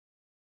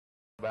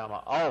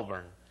Alabama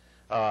Auburn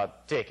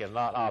tickets,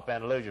 not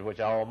Appalachia, which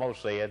I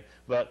almost said,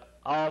 but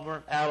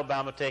Auburn,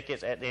 Alabama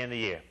tickets at the end of the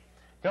year.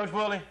 Coach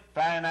Woolley,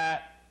 Friday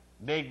night,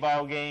 big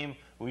ball game.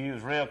 We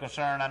was real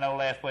concerned. I know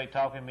last week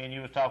me and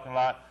you was talking a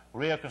lot.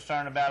 Real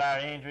concerned about our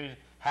injuries,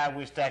 how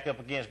we stack up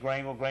against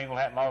Greenville. Greenville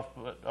had lost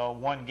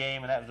one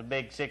game, and that was a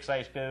big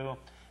 6A school.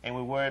 And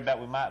we worried about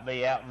we might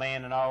be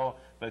outmanned and all.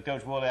 But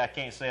Coach Woolley, I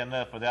can't say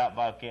enough for the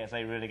Bobcats.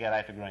 They really got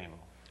after Greenville.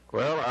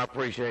 Well, I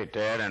appreciate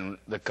that, and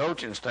the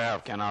coaching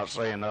staff cannot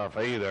say enough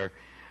either.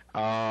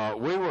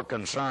 We were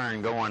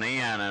concerned going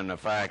in and the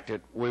fact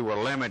that we were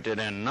limited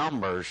in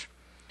numbers.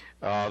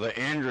 The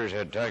injuries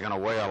had taken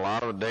away a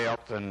lot of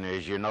depth, and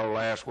as you know,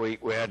 last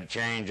week we had to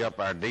change up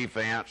our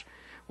defense.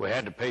 We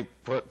had to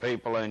put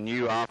people in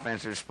new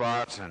offensive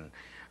spots and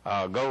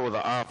go with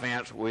the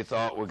offense we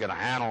thought we could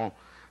handle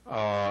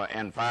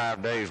in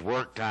 5 days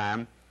work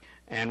time.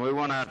 And we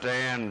went out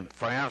there, and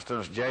for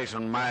instance,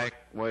 Jason Mack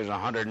weighs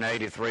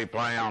 183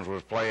 pounds,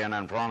 was playing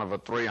in front of a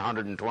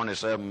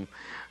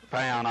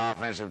 327-pound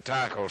offensive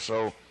tackle.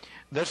 So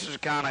this is the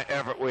kind of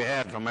effort we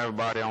had from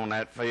everybody on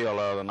that field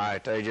the other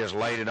night. They just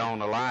laid it on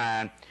the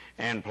line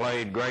and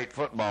played great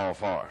football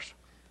for us.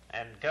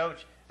 And,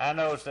 Coach, I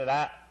noticed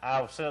that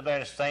I was sitting there in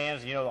the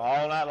stands, you know,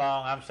 all night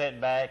long. I'm sitting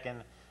back,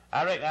 and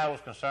I reckon I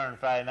was concerned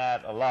Friday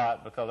night a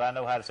lot because I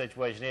know how the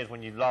situation is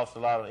when you've lost a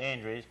lot of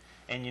injuries.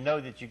 And you know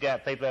that you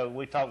got people,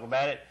 we talked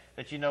about it,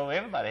 that you know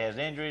everybody has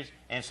injuries,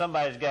 and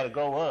somebody's got to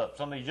grow up.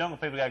 Some of these younger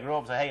people got to grow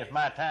up and say, hey, it's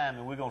my time,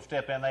 and we're going to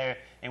step in there,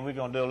 and we're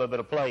going to do a little bit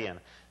of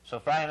playing. So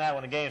Friday night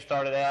when the game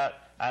started out,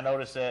 I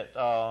noticed that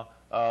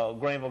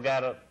Greenville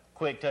got a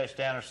quick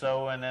touchdown or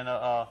so, and then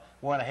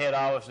went ahead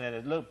of us, and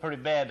it looked pretty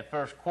bad the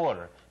first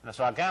quarter. And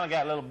so I kind of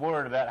got a little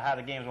worried about how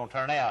the game was going to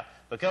turn out.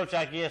 But, Coach,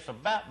 I guess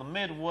about the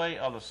midway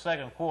of the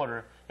second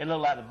quarter, it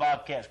looked like the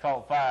Bobcats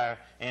caught fire,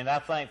 and I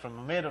think from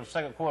the mid of the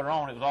second quarter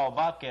on, it was all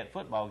Bobcat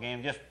football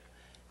game. Just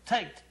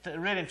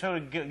really and truly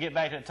get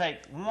back to it,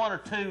 take 1 or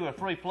 2 or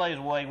 3 plays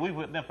away, we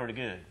whipped them pretty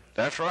good.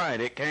 That's right.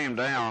 It came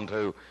down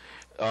to,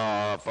 for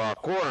a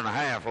quarter and a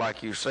half,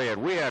 like you said,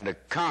 we had to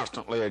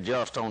constantly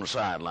adjust on the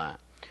sideline.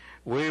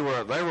 They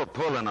were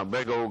pulling a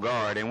big old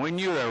guard, and we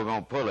knew they were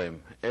going to pull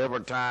him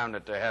every time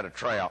that they had a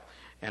trap,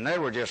 and they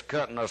were just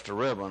cutting us to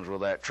ribbons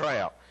with that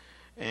trap.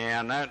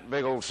 And that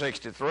big old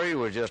 63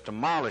 was just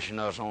demolishing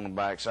us on the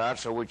backside,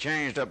 so we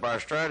changed up our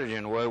strategy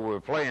in the way we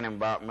were playing him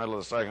about the middle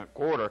of the second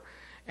quarter,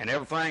 and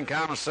everything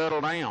kind of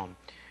settled down.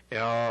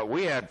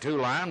 We had 2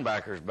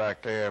 linebackers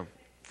back there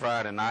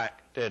Friday night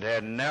that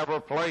had never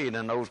played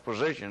in those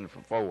positions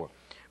before.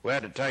 We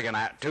had to take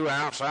 2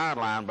 outside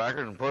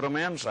linebackers and put them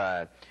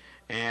inside.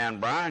 And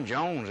Brian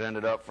Jones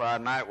ended up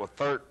Friday night with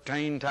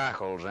 13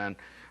 tackles, and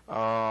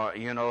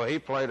you know, he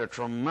played a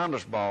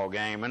tremendous ball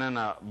game. And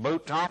then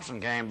Boot Thompson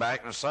came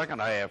back in the second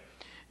half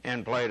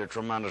and played a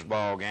tremendous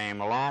ball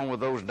game, along with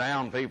those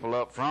down people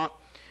up front.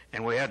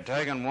 And we had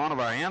taken one of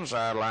our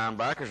inside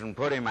linebackers and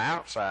put him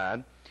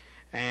outside.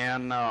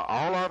 And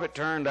all of it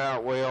turned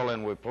out well,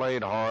 and we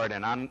played hard.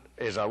 And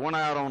as I went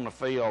out on the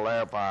field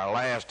there for our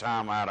last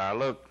time out, I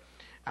looked,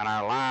 and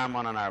our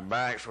linemen and our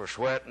backs were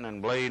sweating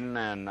and bleeding,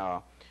 and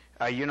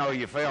you know,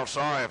 you felt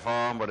sorry for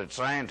them, but at the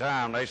same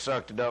time, they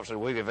sucked it up so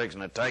we were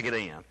fixing to take it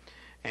in.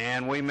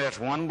 And we missed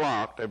 1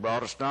 block. They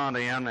brought a stunt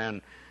in,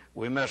 and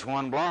we missed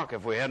 1 block.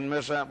 If we hadn't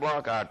missed that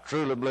block, I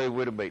truly believe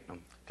we'd have beaten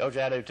them. Coach,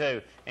 I do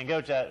too. And,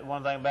 Coach,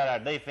 one thing about our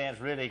defense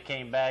really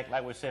came back,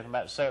 like we said, from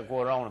about the second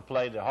quarter on and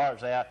played their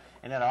hearts out.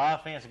 And then our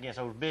offense against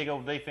those big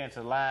old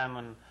defensive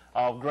linemen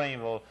of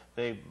Greenville,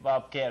 the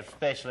Bobcats,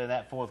 especially in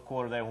that fourth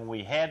quarter there, when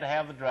we had to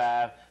have the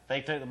drive,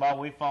 they took the ball,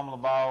 we fumbled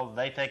the ball,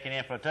 they take it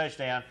in for a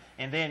touchdown,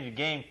 and then the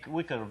game,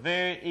 we could have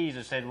very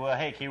easily said, well,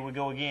 heck, here we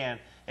go again.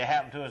 It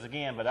happened to us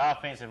again, but the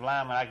offensive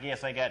linemen, I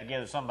guess they got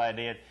together, somebody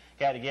did,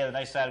 got together, and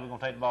they decided we're going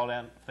to take the ball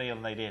down the field,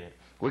 and they did it.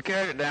 We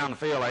carried it down the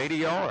field 80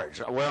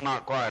 yards. Well,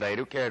 not quite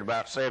 80. We carried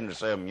about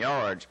 77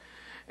 yards.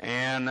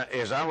 And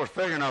as I was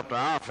figuring up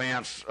the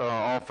offense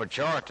off a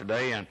chart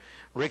today, and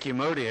Ricky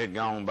Moody had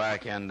gone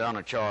back and done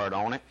a chart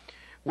on it,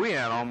 we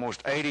had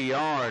almost 80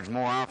 yards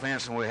more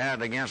offense than we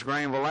had against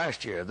Greenville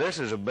last year. This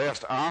is the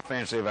best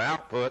offensive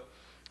output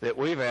that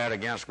we've had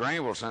against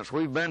Greenville since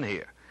we've been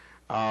here.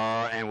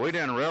 And we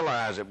didn't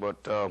realize it,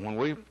 but when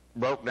we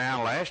broke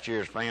down last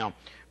year's film,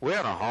 we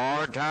had a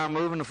hard time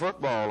moving the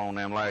football on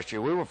them last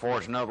year. We were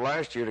fortunate enough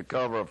last year to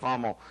cover a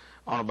fumble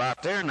on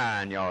about their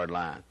 9-yard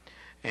line.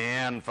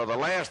 And for the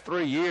last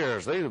 3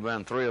 years, these have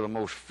been 3 of the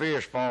most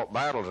fierce-fought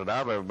battles that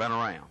I've ever been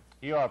around.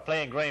 You are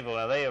playing Greenville.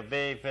 Now, they're a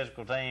big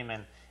physical team,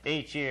 and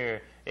each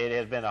year it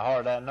has been a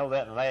hard. I know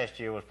that in the last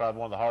year was probably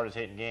one of the hardest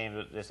hitting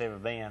games that's ever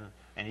been,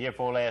 and the year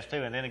before last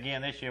too. And then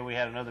again this year we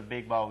had another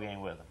big ball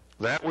game with them.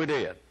 That we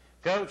did.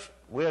 Coach,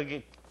 we'll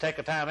take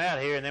a time out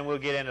here, and then we'll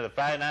get into the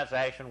Friday night's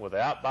action with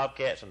the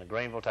Bobcats and the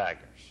Greenville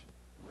Tigers.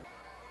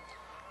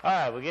 All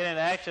right, we get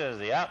into action as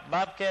the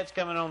Bobcats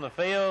coming on the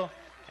field,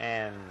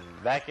 and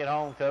back at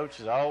home, Coach,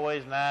 it's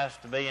always nice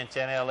to be in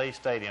Chanel East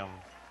Stadium.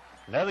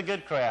 Another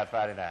good crowd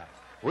Friday night.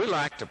 We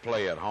like to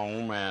play at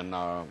home, and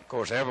of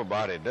course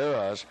everybody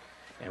does.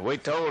 And we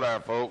told our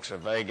folks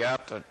if they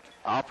got to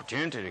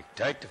opportunity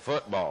to take the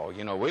football.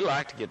 You know, we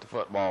like to get the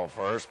football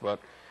first, but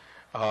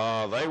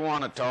they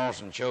want to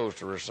toss and chose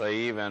to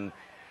receive, and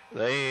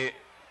they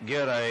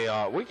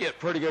get we get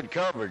pretty good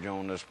coverage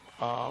on this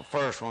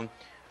first one.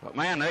 But,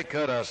 man, they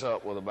cut us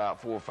up with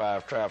about 4 or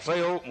 5 traps.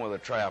 They open with a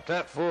trap.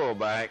 That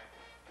fullback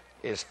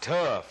is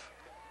tough.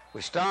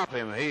 We stop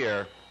him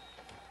here,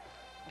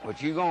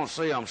 but you're going to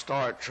see them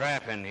start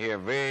trapping here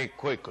very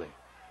quickly.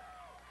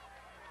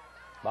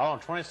 Ball on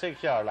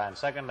 26-yard line,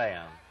 second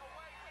down.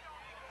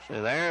 See,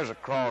 there's a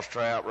cross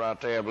trap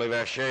right there. I believe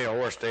that's Shea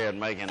Horsted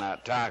making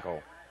that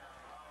tackle.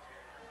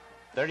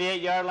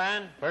 38-yard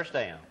line, first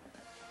down.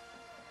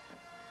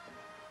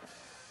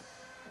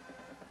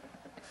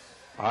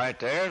 All right,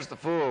 there's the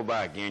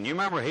fullback again. You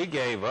remember he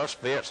gave us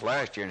fits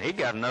last year, and he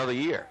got another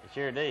year. He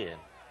sure did.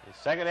 It's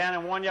second down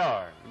and 1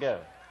 yard. Go.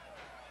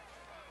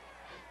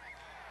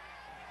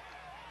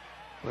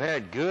 We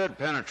had good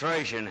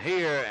penetration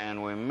here,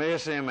 and we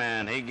miss him,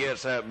 and he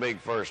gets that big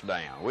first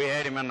down. We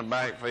had him in the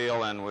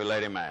backfield, and we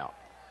let him out.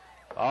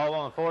 All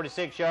on the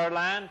 46-yard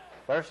line,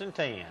 first and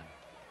 10.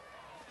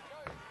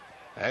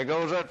 There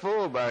goes that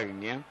fullback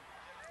again.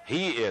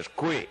 He is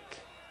quick.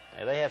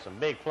 Yeah, they had some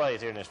big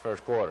plays here in this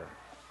first quarter.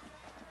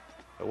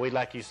 But we,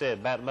 like you said,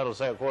 about the middle of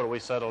the second quarter, we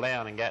settled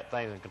down and got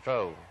things in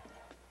control.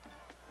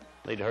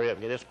 Need to hurry up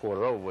and get this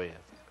quarter over with.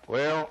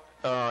 Well,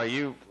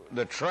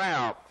 the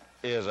trap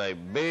is a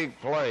big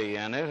play,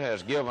 and it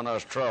has given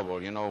us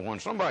trouble. You know, when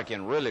somebody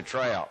can really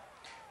trap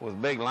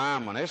with big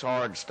linemen, it's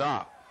hard to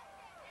stop.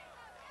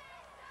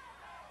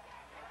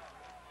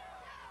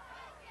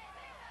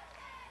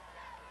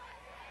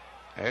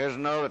 There's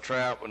another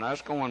trap, and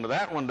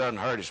that one doesn't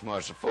hurt us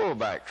much. The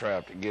fullback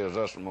trap that gives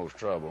us the most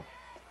trouble.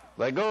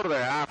 They go to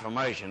their eye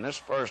formation. This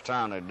is the first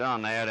time they've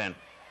done that, and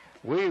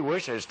we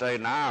wish they'd stayed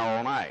in the eye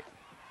all night.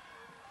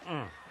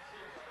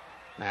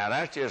 Now,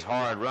 that's just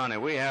hard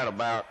running. We had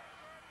about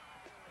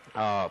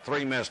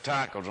 3 missed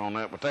tackles on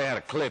that, but they had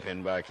a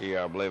clipping back here.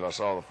 I believe I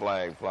saw the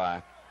flag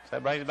fly. So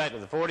that brings it back to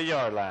the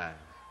 40-yard line.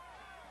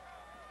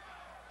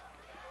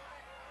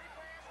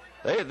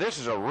 This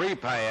is a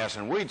repass,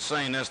 and we'd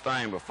seen this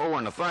thing before,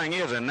 and the thing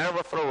is, they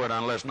never throw it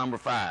unless number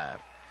 5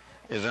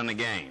 is in the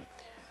game.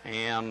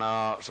 And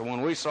so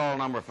when we saw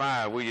number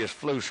 5, we just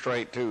flew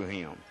straight to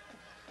him.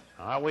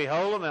 All right, we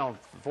hold them on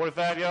the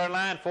 45-yard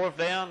line, fourth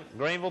down,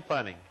 Greenville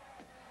punting.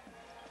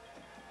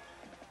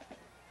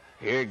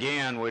 Here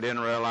again, we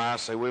didn't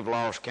realize, see, we've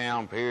lost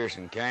Cam Pierce,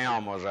 and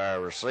Cam was our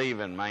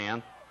receiving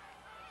man.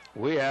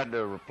 We had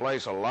to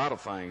replace a lot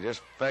of things. This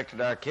affected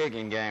our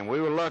kicking game.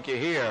 We were lucky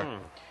here.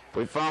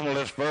 We fumbled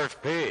this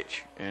first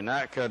pitch, and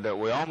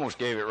we almost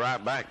gave it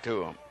right back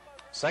to them.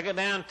 Second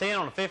down, 10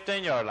 on the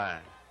 15-yard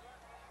line.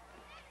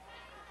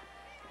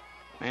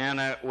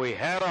 And we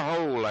had a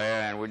hole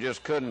there, and we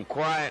just couldn't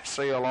quite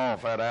seal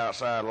off that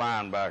outside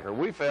linebacker.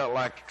 We felt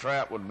like the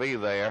trap would be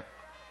there,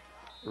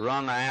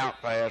 run the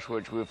out pass,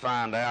 which we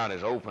find out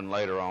is open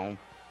later on.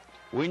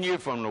 We knew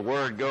from the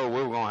word go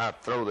we were going to have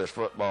to throw this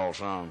football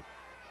some,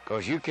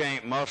 because you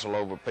can't muscle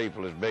over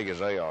people as big as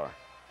they are.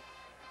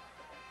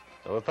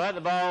 So we plant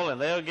the ball,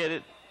 and they'll get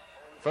it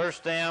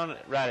first down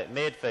right at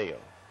midfield.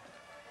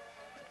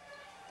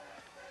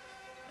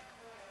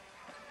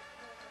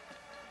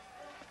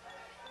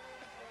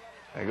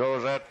 There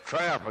goes that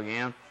trap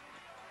again.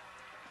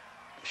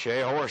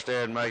 Shea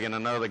Horsted making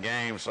another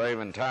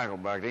game-saving tackle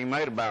back there. He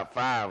made about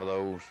 5 of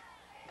those.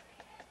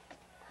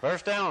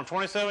 First down on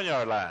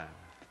 27-yard line.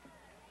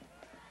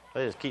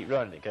 They just keep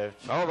running it, Coach.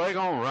 Oh, they're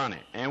going to run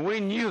it. And we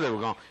knew they were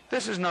going to.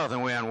 This is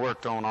nothing we hadn't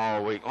worked on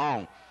all week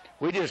long.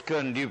 We just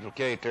couldn't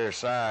duplicate their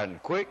side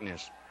and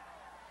quickness.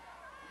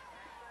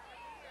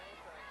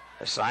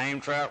 The same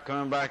trap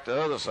coming back the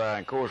other side.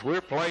 Of course, we're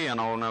playing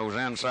on those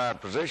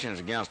inside positions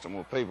against them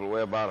with people who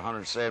weigh about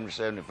 170,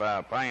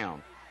 75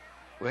 pounds.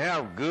 We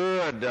have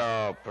good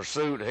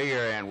pursuit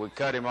here, and we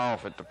cut him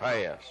off at the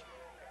pass.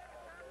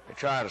 They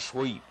try to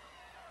sweep.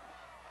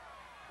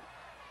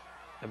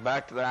 They're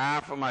back to their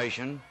I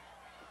formation.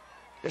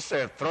 It's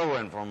their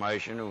throwing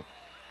formation.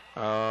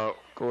 Of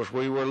course,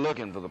 we were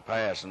looking for the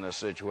pass in this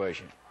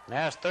situation.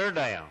 Now it's third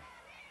down.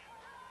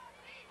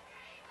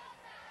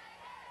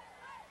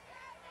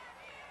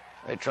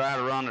 They try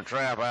to run the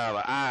trap out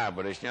of the eye,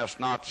 but it's just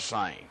not the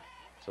same.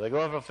 So they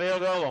go for a field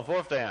goal on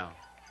fourth down.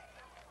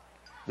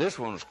 This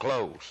one's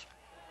close.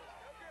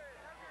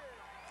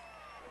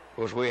 Of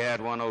course, we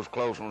had one of those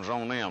close ones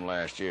on them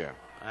last year.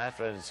 That's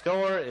right. The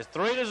score is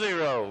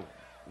 3-0.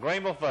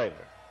 Greenville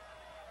favor.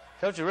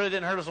 Coach, it really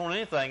didn't hurt us on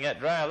anything that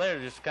drive there,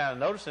 just kind of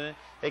noticing it,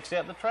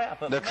 except the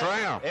trap. The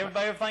trap.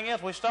 Everything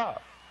else, we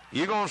stopped.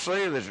 You're going to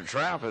see that the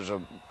trap is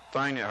a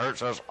thing that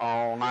hurts us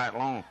all night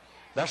long.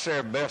 That's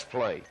their best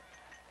play.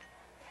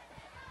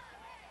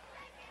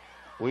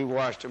 We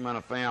watched them in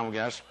a film.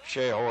 That's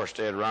Shea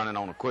Horsted running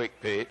on a quick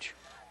pitch.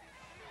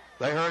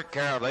 They hurt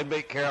Carroll. They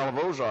beat Carroll of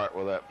Ozark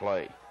with that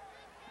play.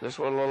 This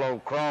was a little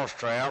old cross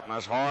trap, and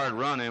that's hard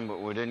running,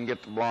 but we didn't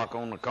get the block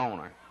on the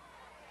corner.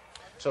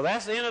 So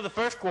that's the end of the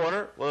first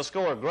quarter with a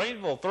score of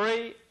Greenville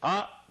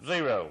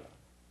 3-0.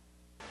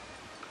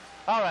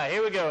 All right,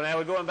 here we go. Now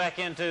we're going back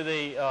into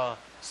the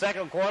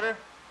second quarter.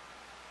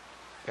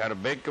 Got a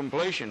big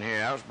completion here.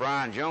 That was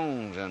Brian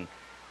Jones, and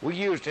we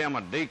used him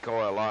a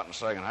decoy a lot in the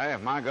second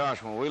half. My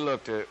gosh, when we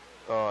looked at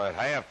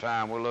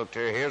halftime, we looked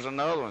here. Here's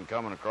another one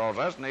coming across.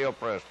 That's Neil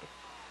Preston.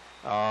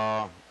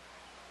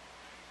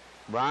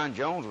 Brian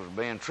Jones was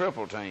being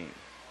triple teamed.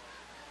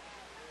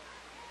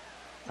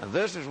 Now,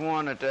 this is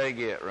one that they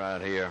get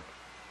right here.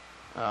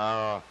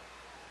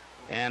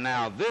 And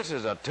now this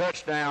is a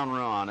touchdown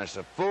run. It's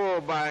a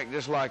fullback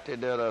just like they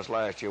did us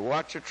last year.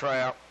 Watch the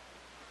trap.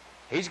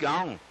 He's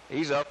gone.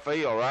 He's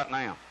upfield right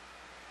now.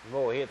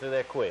 Boy, he hit through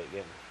there quick,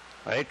 didn't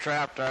he? They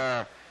trapped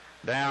our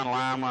down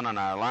lineman, and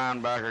our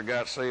linebacker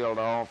got sealed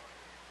off,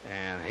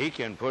 and he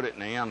can put it in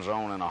the end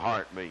zone in a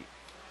heartbeat.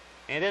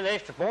 And then the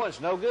extra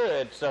point's no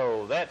good,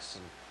 so that's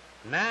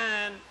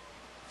 9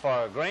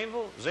 for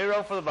Greenville,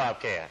 0 for the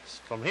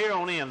Bobcats. From here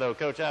on in, though,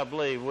 Coach, I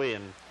believe we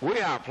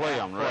outplay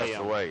them the rest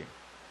of the way.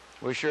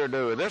 We sure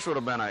do. This would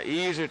have been an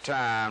easy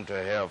time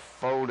to have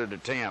folded the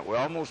tent. We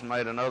almost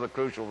made another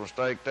crucial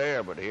mistake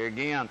there, but here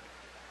again,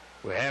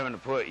 we're having to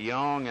put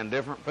young and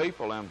different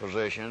people in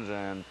positions,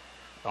 and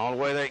the only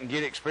way they can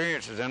get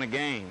experience is in a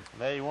game. I'll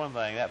tell you one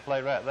thing, that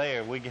play right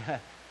there, we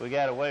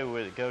got away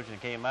with it, Coach, and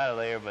came out of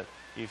there, but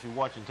if you're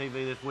watching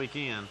TV this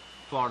weekend,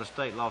 Florida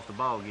State lost the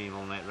ball game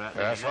on that right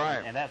there. That's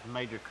right. And that's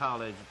major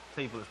college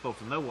people that's supposed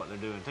to know what they're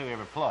doing, too,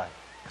 every play.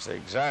 That's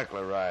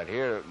exactly right.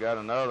 Here, got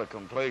another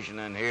completion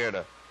in here to,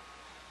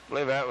 I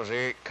believe that was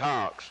Eric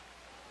Cox.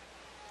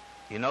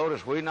 You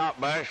notice we're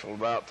not bashful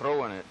about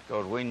throwing it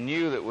because we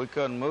knew that we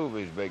couldn't move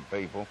these big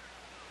people.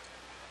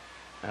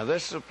 Now,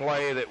 this is a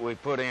play that we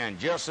put in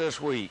just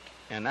this week,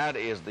 and that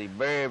is the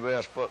very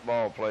best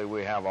football play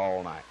we have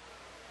all night.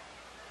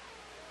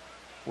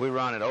 We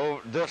run it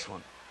over, this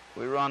one.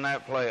 We run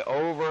that play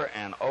over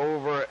and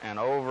over and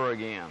over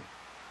again.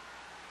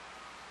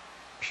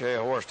 Shea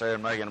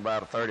Horsted making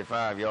about a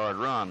 35-yard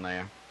run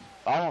there.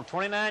 All on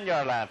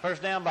 29-yard line,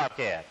 first down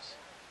Bobcats.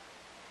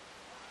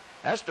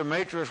 That's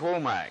Demetrius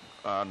Womack.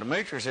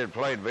 Demetrius had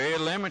played very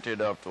limited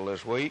up till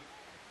this week.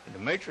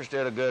 Demetrius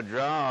did a good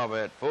job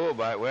at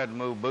fullback. We had to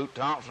move Boot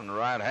Thompson to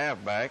right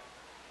halfback.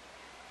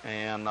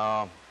 And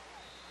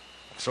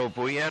so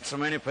we had so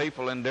many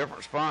people in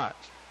different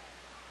spots.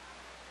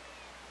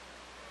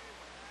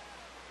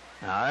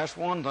 Now, that's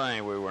one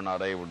thing we were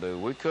not able to do.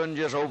 We couldn't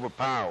just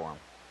overpower them.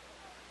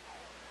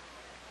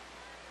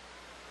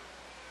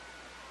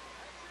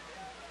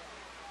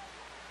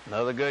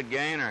 Another good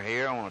gainer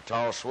here on a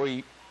tall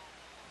sweep.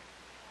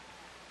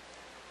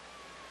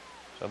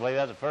 So I believe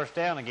that's a first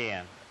down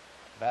again.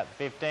 About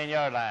the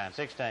 15-yard line,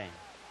 16.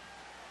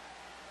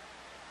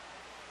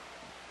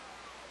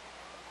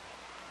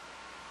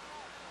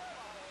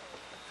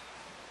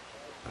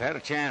 We had a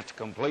chance to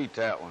complete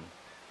that one.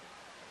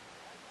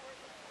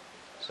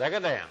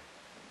 Second down.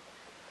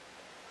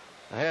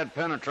 They had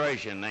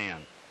penetration then.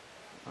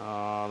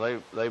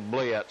 They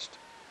blitzed.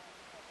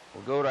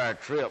 We'll go to our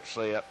trip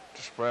set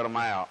to spread them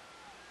out.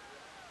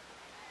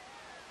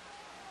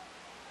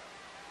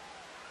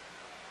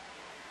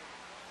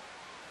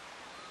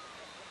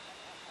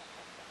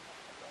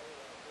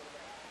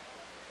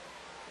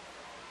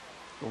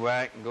 Go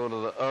back and go to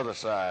the other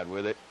side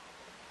with it.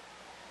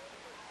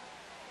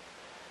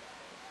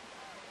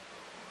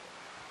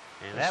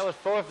 And that was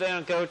fourth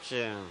down, Coach,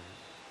 and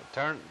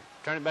turn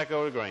it back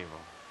over to Greenville.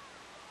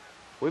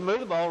 We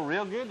moved the ball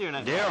real good during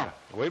that Yeah, time.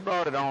 we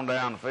brought it on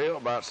down the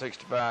field about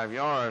 65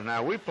 yards.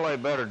 Now, we play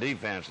better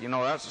defense. You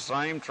know, that's the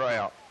same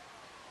trap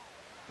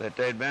that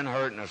they'd been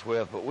hurting us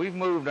with, but we've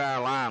moved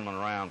our linemen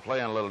around,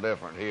 playing a little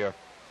different here.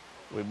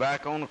 We're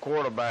back on the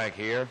quarterback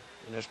here,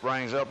 and this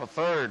brings up a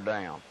third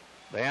down.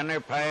 They're in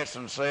their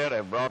passing set.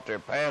 They've brought their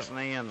passing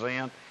ends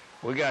in.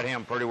 We got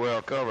him pretty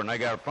well covered, and they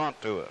got a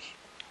punt to us.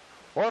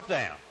 Fourth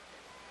down.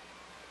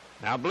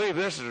 Now, I believe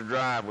this is a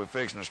drive we're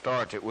fixing to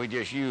start that we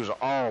just use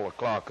all the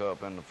clock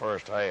up in the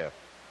first half.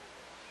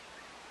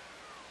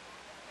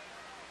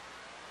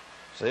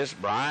 See, this is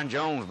Brian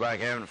Jones back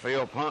having to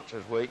field punts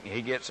this week, and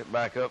he gets it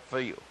back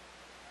upfield.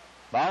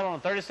 Ball on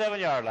the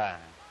 37-yard line.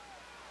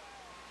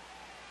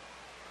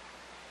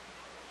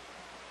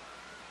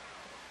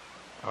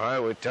 All right,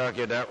 we took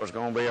it. That was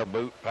going to be a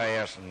boot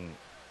pass, and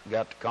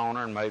got the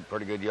corner and made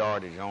pretty good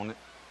yardage on it.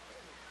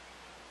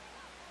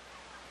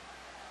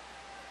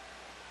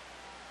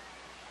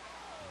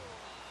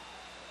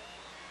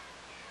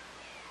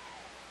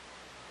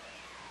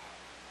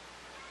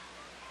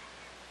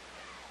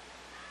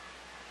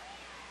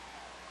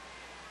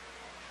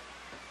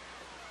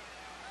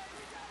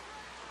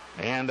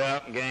 End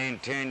up and gain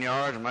 10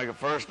 yards and make a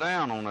first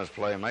down on this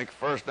play. Make a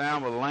first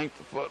down with the length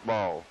of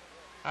football.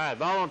 All right,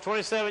 ball on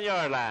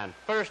 27-yard line.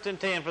 First and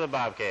 10 for the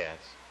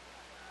Bobcats.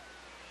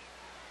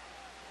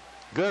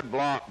 Good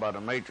block by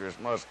Demetrius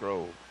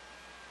Musgrove.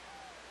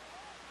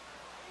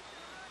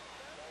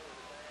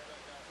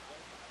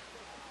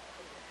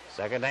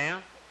 Second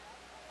down.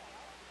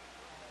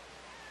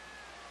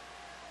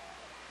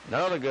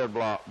 Another good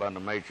block by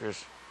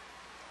Demetrius.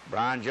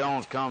 Brian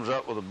Jones comes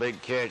up with a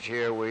big catch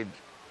here. We'd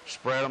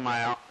spread them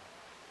out.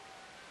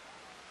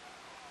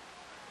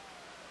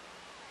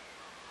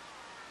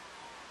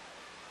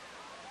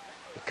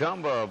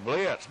 come by a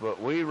blitz,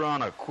 but we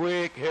run a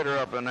quick hitter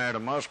up in there to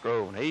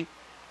Musgrove, and he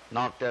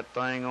knocked that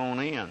thing on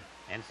in.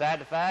 Inside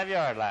the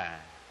 5-yard line.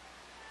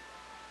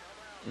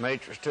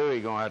 Matrix, too,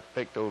 he's going to have to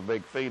pick those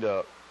big feet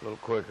up a little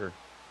quicker.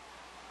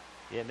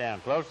 Get down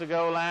close to the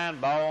goal line,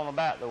 ball on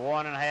about the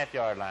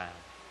 1.5-yard line.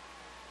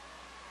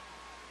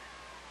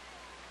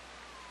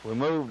 We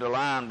moved the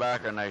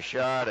linebacker and they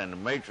shot, and the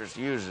Matrix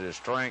uses his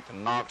strength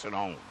and knocks it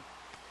home.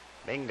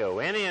 Bingo,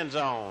 in the end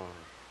zone.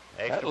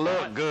 That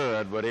looked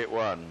good, but it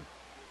wasn't.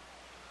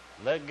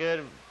 Looked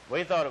good.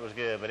 We thought it was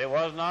good, but it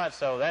was not.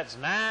 So that's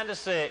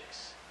 9-6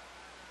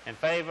 in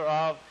favor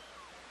of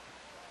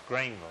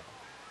Greenville.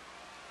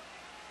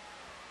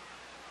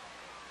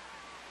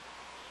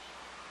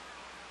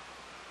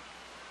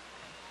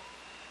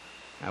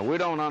 Now, we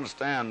don't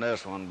understand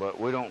this one, but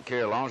we don't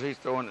care. As long as he's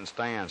throwing it in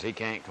stands, he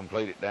can't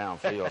complete it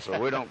downfield, so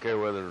we don't care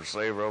whether the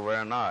receiver over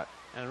there or not.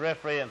 And the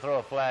referee didn't throw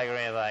a flag or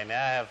anything. Now,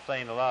 I have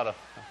seen a lot of,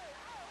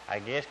 I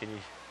guess, can you...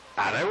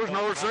 There was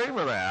no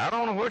receiver there. I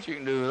don't know what you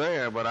can do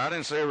there, but I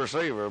didn't see a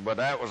receiver, but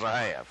that was a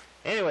half.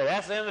 Anyway,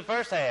 that's the end of the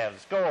first half. The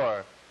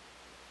score,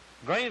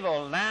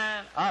 Greenville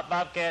 9,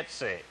 Bobcats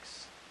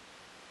 6.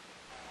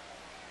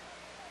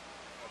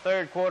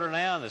 Third quarter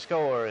now, and the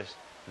score is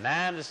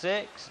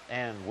 9-6,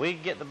 and we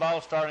get the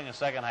ball starting in the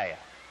second half.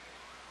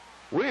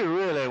 We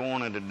really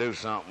wanted to do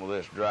something with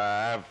this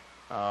drive.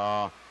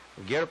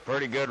 We get a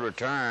pretty good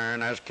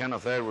return. That's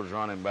Kenneth Edwards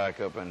running back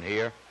up in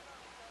here.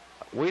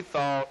 We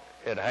thought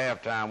at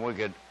halftime we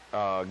could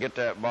get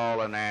that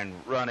ball in there and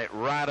run it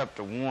right up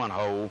to one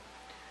hole,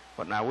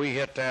 but now we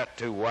hit that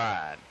too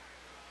wide.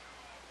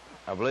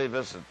 I believe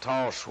it's a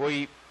tall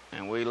sweep,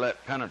 and we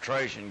let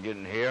penetration get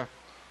in here,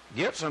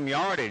 get some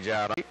yardage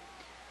out of it.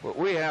 But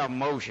we have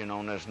motion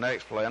on this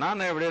next play, and I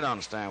never did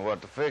understand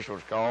what the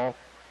officials called.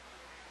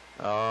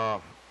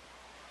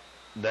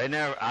 They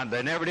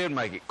never did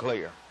make it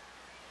clear.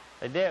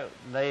 They did.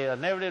 They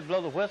never did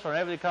blow the whistle or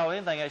never did call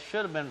anything. It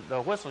should have been,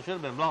 the whistle should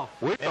have been blown.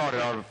 We thought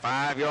it was a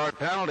 5-yard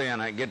penalty and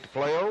they'd get the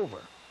play over.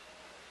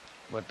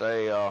 But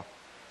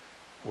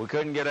we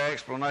couldn't get an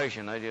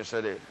explanation. They just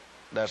said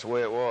that's the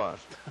way it was.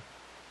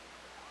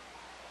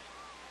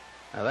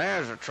 Now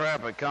there's a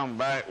trap he come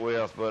back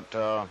with, but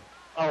oh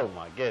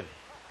my goodness.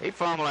 He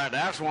fumbled that.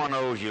 That's one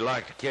of those you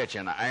like to catch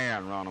in the air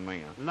and run them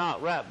in.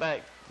 Knocked right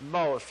back, the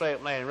ball was straight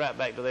up and right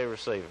back to their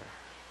receiver.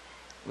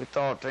 We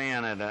thought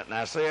then that.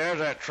 Now see, there's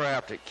that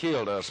trap that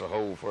killed us the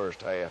whole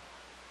first half.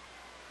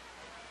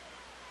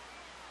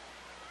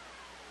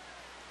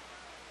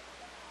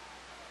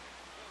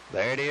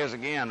 There it is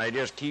again. They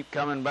just keep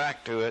coming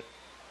back to it.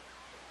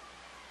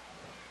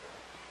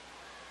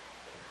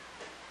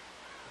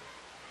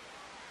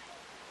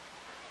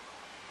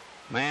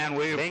 Man,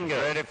 we were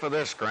ready for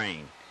this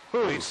screen.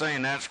 We'd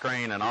seen that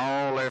screen in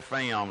all their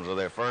films of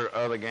their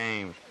other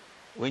games.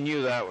 We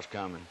knew that was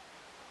coming.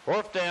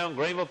 Fourth down,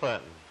 Greenville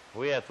punting.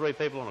 We had 3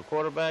 people on the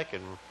quarterback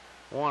and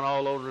 1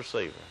 all over the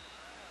receiver.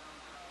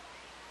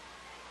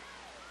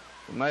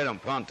 We made them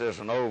punt this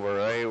one over.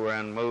 They were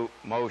in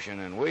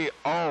motion, and we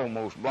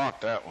almost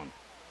blocked that one.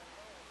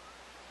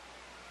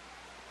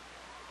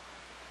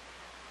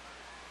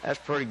 That's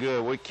pretty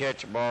good. We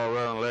catch the ball,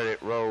 run, and let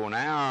it roll.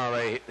 Now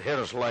they hit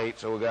us late,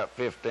 so we got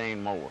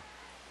 15 more.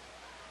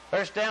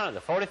 First down at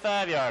the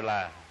 45-yard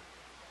line.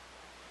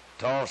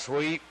 Tall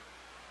sweep.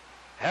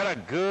 Had a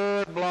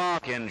good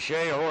block, and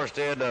Shea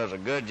Horsted does a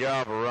good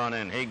job of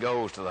running. He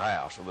goes to the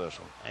house with this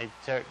one. He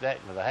took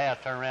that into the house,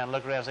 turn around,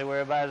 look around, see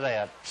where everybody's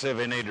at. See if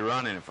he need to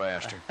run any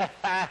faster.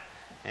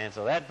 And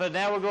so that, but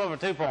now we're going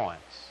for 2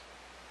 points.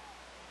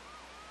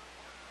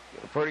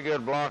 A pretty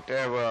good block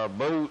there with a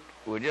boot.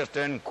 We just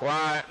didn't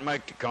quite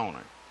make the corner.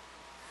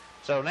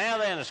 So now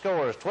then the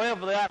score is 12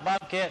 for the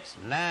Bobcats,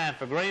 9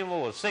 for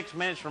Greenville with 6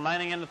 minutes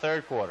remaining in the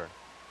third quarter.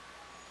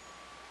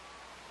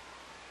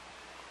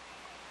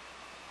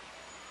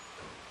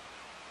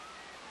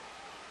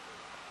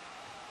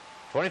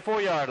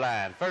 "24-yard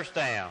line, first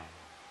down,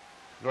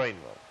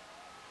 Greenville."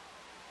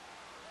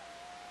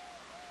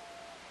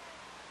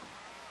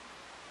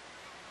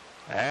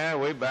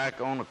 We back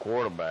on the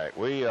quarterback.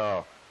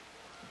 We're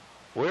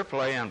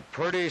playing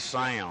pretty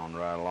sound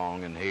right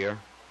along in here.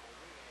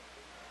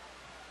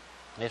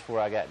 That's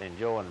where I got to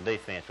enjoying the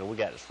defense. So we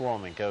got the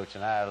swarming coach,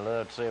 and I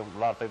love to see a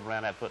lot of people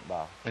around that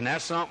football. And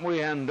that's something we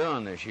hadn't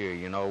done this year.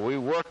 You know, we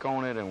work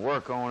on it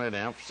and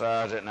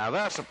emphasize it. Now,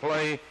 that's a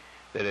play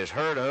that has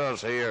hurt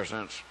us here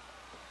since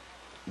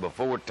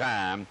before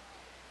time,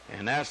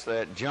 and that's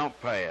that jump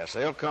pass.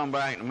 They'll come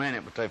back in a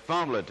minute, but they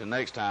fumble it the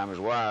next time is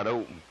wide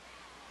open.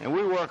 And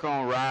we work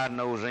on riding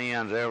those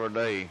ends every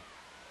day,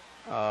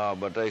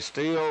 but they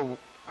still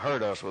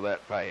hurt us with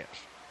that pass.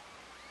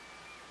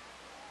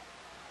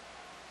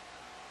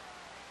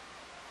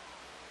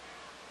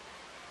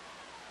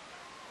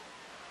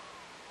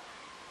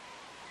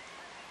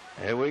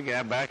 Here we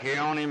got back here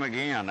on him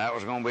again. That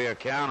was going to be a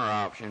counter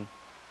option.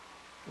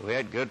 We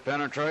had good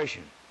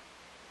penetration.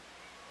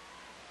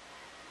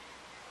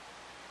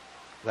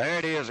 There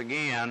it is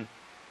again.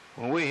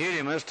 When we hit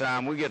him this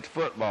time, we get the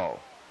football.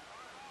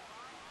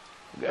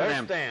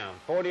 First down,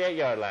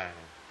 48-yard line.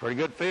 Pretty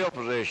good field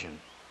position.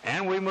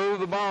 And we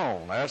moved the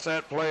ball. That's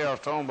that play I was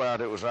talking about.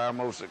 It was our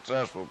most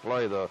successful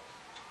play, the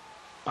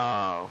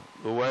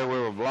way we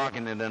were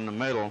blocking it in the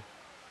middle.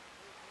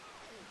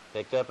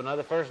 Picked up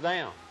another first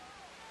down.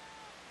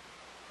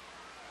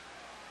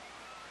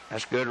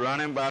 That's good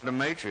running by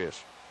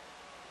Demetrius.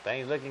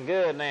 Things looking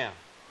good now.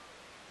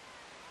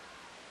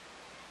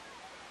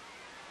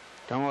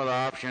 Come with the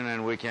option,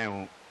 and we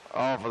can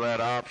offer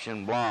that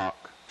option block.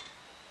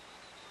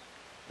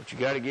 But you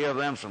got to give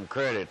them some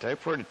credit. They're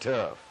pretty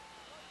tough.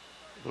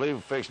 I believe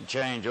we're fixing to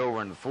change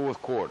over in the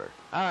fourth quarter.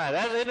 All right,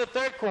 that's in the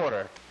third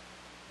quarter.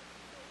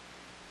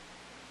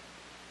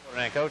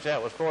 And Coach,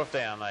 that was fourth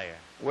down there.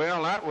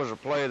 Well, that was a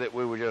play that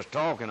we were just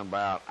talking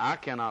about. I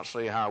cannot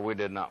see how we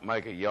did not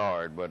make a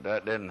yard, but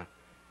that didn't.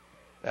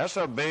 That's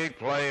a big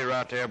play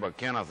right there by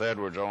Kenneth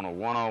Edwards on a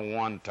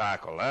one-on-one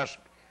tackle. That's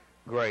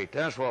great.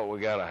 That's what we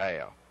got to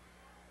have.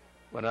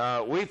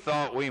 But we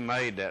thought we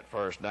made that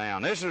first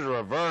down. This is a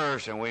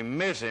reverse, and we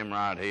miss him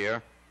right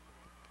here.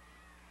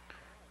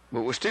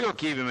 But we still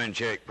keep him in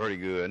check pretty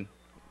good.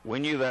 We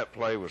knew that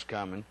play was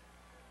coming.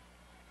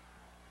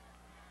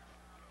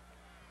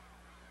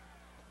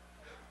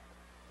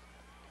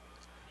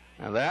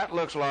 Now that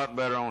looks a lot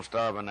better on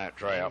stopping that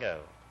trap. There you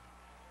go.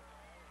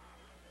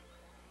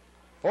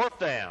 Fourth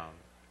down.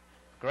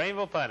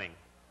 Greenville punting.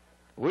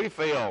 We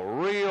feel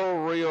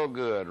real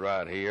good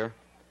right here.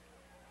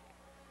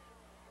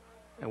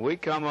 And we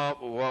come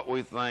up with what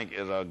we think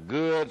is a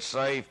good,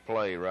 safe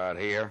play right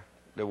here.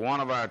 The one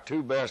of our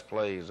two best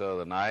plays the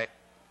other night.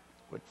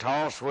 With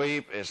tall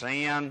sweep, it's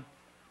in,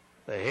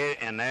 the hit,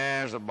 and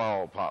there's the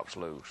ball pops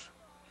loose.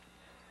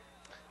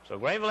 So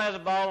Greenville has the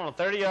ball on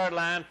the 30-yard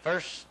line,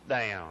 first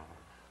down.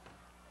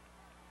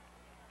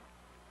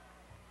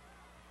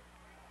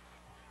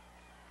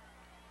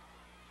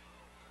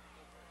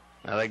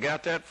 Now they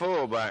got that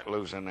fullback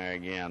loose in there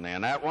again,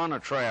 and that wasn't a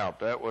trap.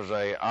 That was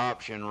a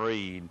option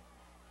read.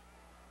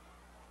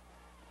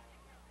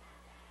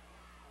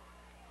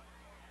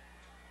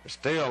 It's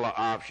still an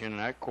option, and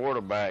that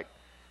quarterback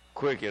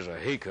quick as a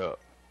hiccup.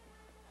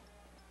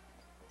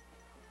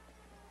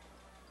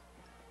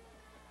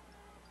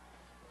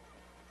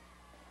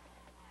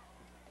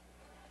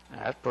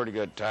 That's pretty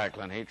good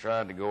tackling. He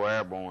tried to go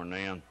airborne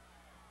then.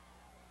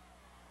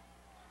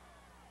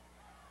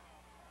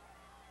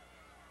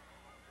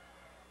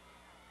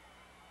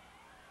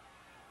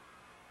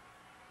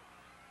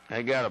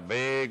 They got a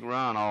big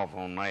run off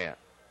on that.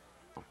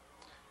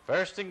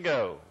 First and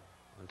go.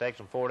 It takes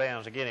them 4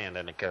 downs to get in,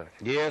 doesn't it, Coach?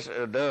 Yes,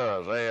 it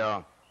does.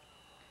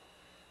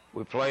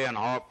 We play in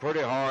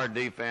pretty hard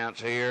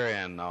defense here,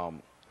 and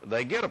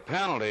they get a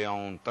penalty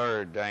on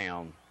third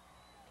down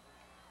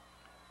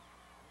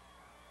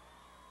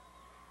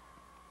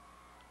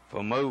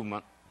for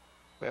movement.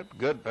 We had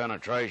good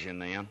penetration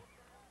then.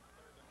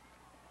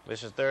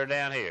 This is third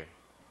down here.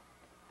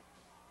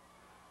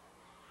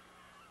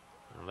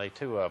 And they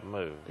two of them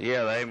moved.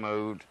 Yeah, they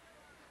moved.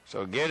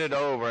 So get it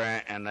over,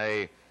 and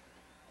they,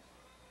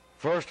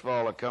 first of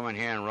all, they come in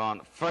here and run,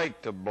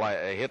 fake the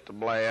blast, hit the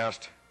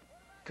blast,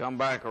 come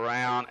back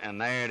around, and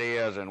there it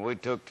is, and we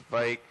took the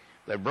fake.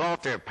 They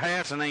brought their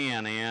passing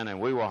in, and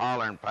we were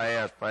hollering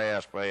pass,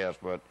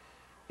 but,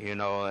 you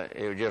know,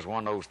 it was just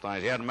one of those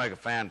things. You had to make a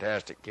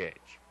fantastic catch.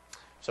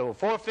 So with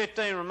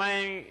 4:15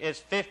 remaining,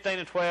 it's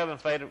 15-12 in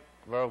favor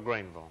of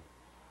Greenville.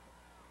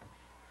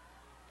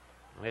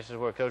 And this is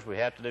where, Coach, we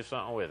have to do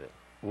something with it.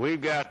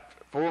 We've got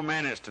 4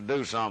 minutes to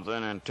do something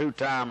and 2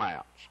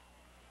 timeouts.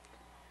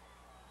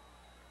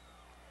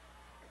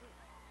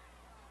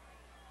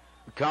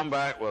 We come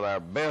back with our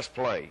best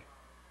play.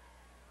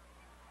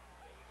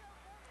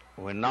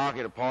 We knock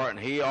it apart, and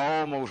he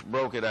almost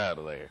broke it out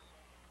of there.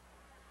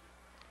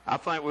 I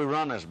think we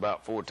run this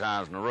about 4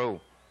 times in a row.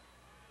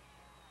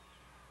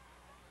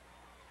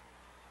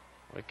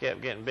 We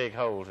kept getting big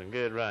holes and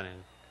good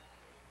running.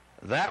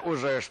 That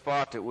was their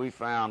spot that we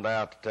found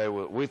out that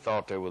we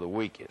thought they were the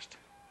weakest.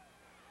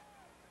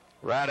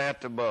 Right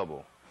at the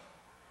bubble.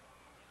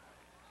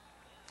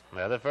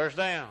 Another first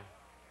down.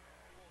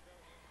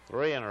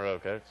 3 in a row,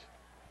 Coach.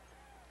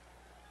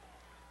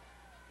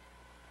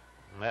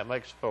 And that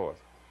makes the 4th.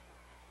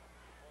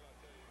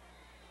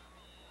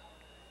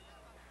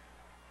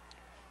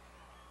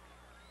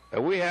 Now,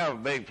 we have a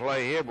big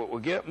play here, but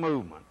we get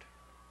movement.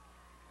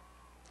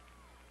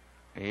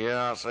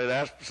 Yeah, see,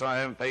 that's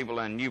some people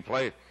in new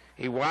play.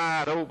 He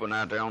wide open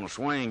out there on the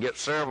swing,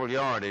 gets several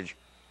yardage.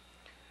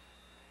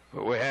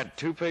 But we had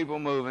 2 people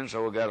moving,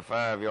 so we got a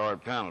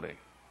 5-yard penalty.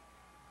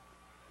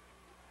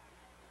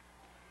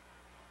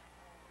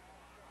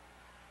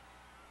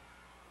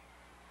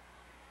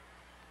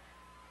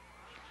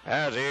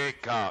 As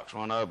Eric Cox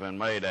went up and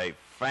made a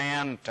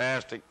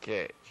fantastic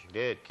catch.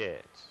 Good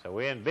catch. So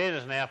we're in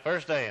business now,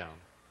 first down.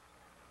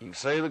 You can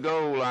see the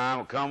goal line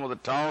will come with a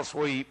tall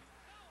sweep,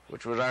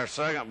 which was our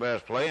second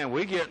best play, and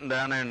we're getting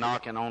down there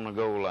knocking on the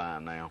goal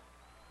line now.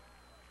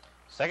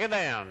 Second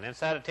down,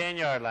 inside the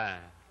 10-yard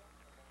line.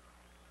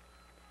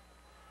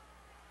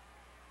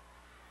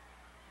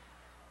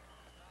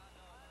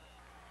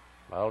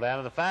 Ball down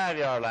to the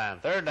 5-yard line,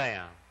 third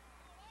down.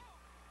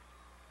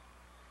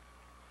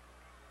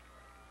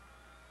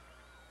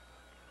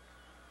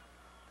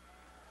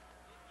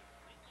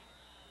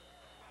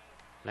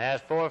 Now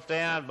it's 4th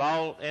down,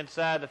 ball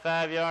inside the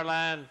 5-yard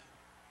line.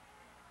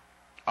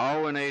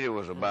 All we needed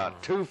was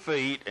about 2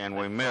 feet, and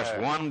we missed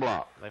one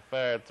block. They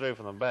fired through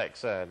from the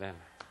backside, didn't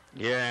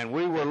they? Yeah, and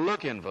we were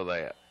looking for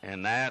that,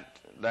 and that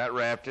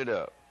wrapped it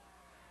up.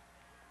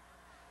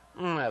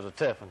 That was a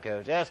tough one,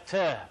 Coach. That's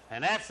tough.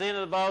 And that's the end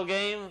of the ball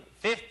game.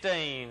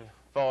 15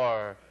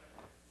 for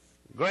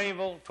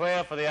Greenville,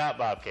 12 for the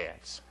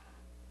Bobcats.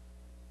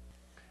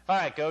 All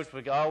right, Coach,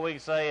 all we can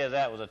say is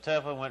that was a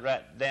tough one, went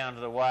right down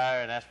to the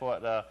wire, and that's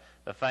what the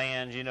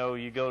fans, you know,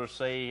 you go to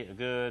see a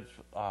good,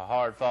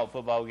 hard-fought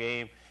football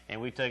game,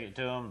 and we took it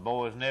to them. The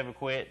boys never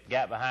quit,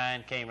 got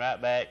behind, came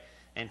right back,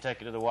 and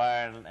took it to the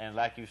wire, and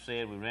like you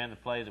said, we ran the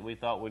plays that we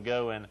thought would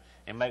go, and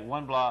make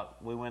one block,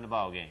 we win the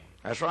ball game.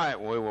 That's right.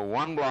 We were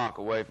one block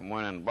away from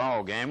winning the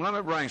ball game. Let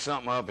me bring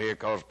something up here,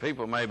 because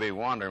people may be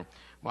wondering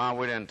why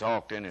we didn't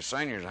talk to any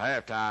seniors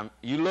at halftime.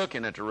 You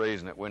looking at the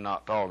reason that we're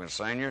not talking to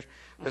seniors.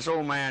 This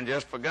old man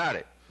just forgot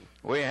it.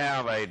 We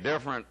have a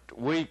different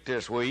week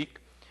this week,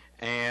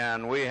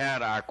 and we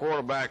had our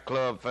quarterback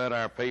club fed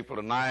our people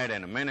tonight,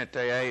 and the minute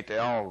they ate, they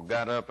all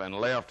got up and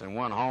left and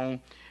went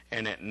home,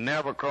 and it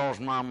never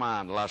crossed my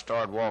mind till I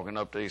started walking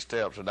up these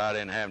steps that I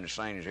didn't have any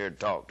seniors here to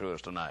talk to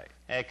us tonight.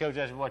 Hey, Coach,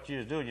 that's what you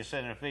was doing. You're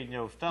sitting there feeding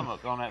your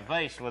stomach on that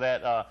vase with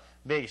that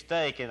big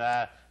steak, and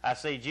I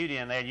see Judy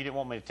in there, and you didn't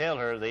want me to tell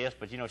her this,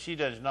 but, you know, she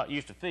does not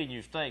used to feeding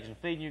you steaks and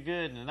feeding you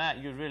good, and tonight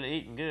you was really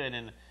eating good,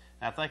 and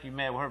I think you're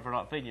mad with her for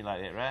not feeding you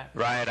like that, right?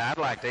 Right. I'd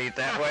like to eat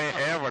that way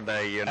every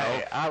day, you know.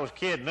 Hey, I was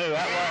kidding, too.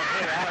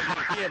 I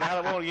was kidding. I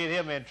don't want to get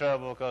him in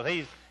trouble because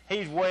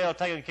he's well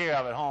taken care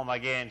of at home, I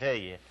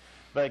guarantee you.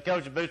 But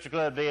Coach, the Booster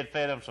Club did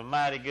fed him some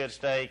mighty good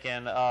steak,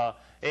 and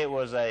it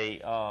was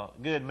a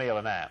good meal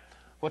tonight.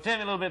 Well, tell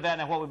me a little bit about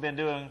now what we've been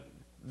doing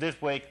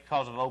this week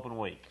because of open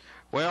week.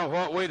 Well,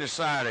 what we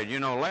decided, you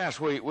know,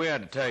 last week we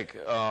had to take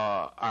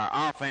our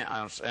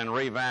offense and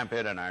revamp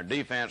it, and our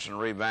defense and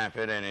revamp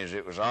it, and as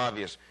it was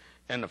obvious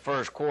in the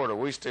first quarter,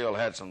 we still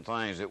had some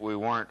things that we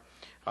weren't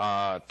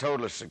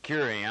totally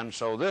secure in.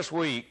 So this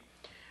week,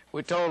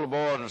 we told the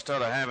boys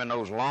instead of having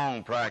those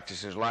long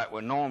practices like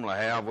we normally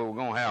have, we were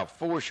going to have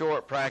 4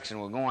 short practices,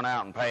 and we're going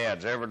out in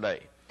pads every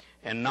day.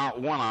 And not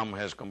one of them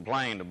has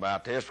complained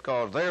about this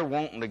because they're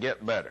wanting to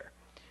get better.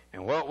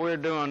 And what we're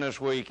doing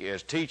this week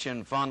is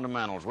teaching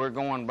fundamentals. We're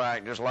going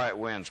back just like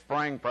we're in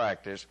spring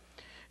practice,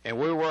 and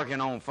we're working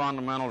on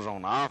fundamentals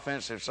on the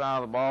offensive side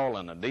of the ball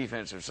and the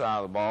defensive side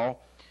of the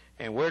ball.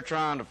 And we're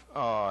trying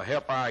to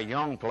help our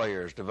young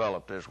players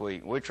develop this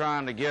week. We're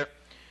trying to get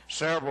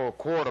several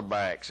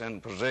quarterbacks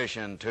in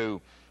position to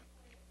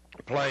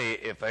play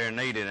if they're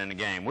needed in the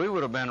game. We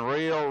would have been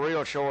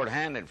real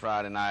short-handed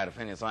Friday night if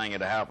anything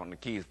had happened to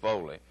Keith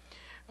Foley.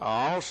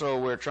 Also,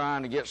 we're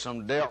trying to get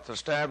some depth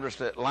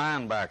established at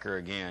linebacker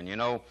again. You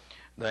know,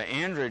 the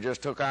injury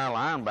just took our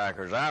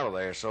linebackers out of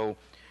there. So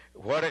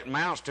what it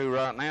amounts to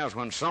right now is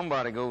when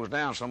somebody goes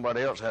down,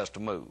 somebody else has to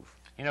move.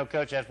 You know,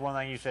 Coach, that's one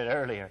thing you said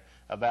earlier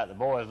about the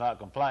boys not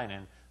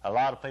complaining. A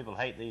lot of people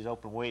hate these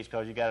open weeks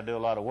because you got to do a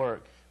lot of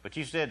work. But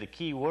you said the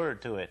key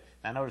word to it.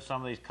 I noticed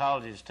some of these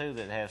colleges, too,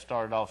 that have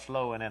started off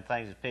slow and then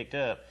things have picked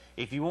up.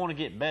 If you want to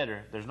get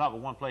better, there's not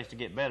but one place to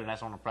get better, and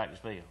that's on the practice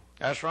field.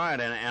 That's right,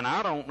 and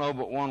I don't know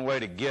but one way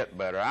to get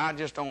better. I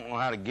just don't know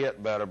how to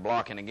get better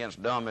blocking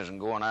against dummies and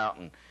going out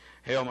and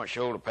helmet,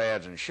 shoulder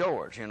pads, and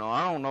shorts. You know,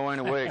 I don't know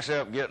any way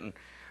except getting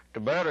to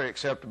better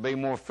except to be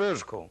more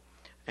physical.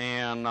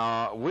 And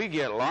we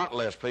get a lot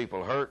less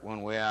people hurt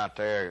when we're out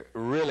there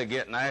really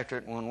getting after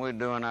it when we're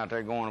doing out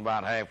there going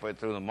about halfway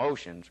through the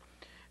motions.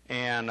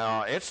 And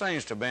it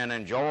seems to have been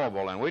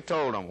enjoyable. And we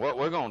told them what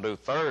we're going to do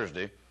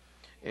Thursday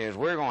is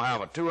we're going to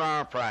have a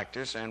 2-hour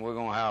practice, and we're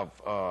going to have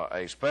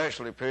a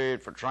specialty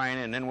period for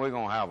training, and then we're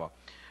going to have a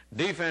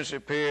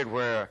defensive period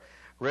where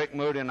Rick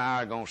Moody and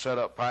I are going to set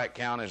up Pike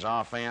County's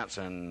offense,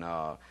 and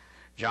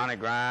Johnny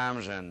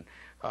Grimes and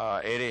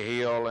Eddie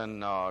Hill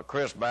and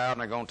Chris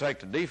Bowden are going to take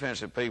the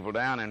defensive people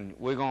down, and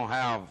we're going to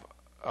have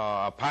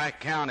a Pike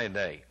County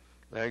day.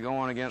 They're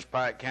going against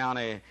Pike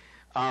County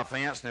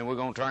offense, and then we're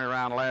going to turn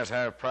around the last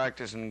half of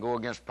practice and go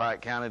against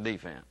Pike County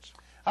defense.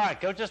 All right,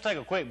 Coach, let's take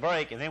a quick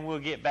break, and then we'll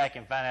get back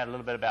and find out a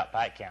little bit about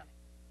Pike County.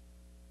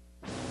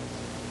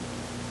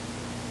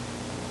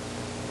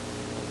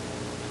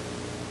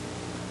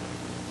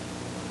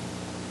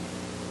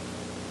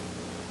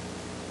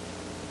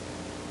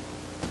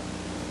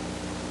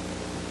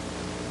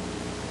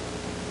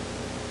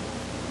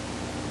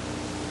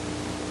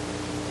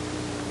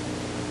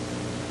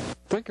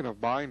 Thinking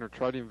of buying or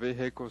trading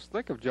vehicles,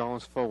 think of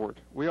Jones Ford.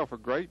 We offer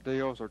great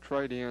deals or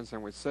trade-ins,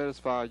 and we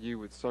satisfy you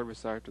with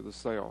service after the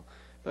sale.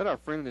 Let our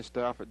friendly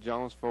staff at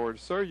Jones Ford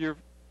serve your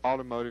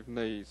automotive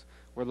needs,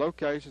 with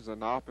locations in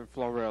Knopp and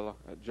Florella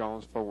at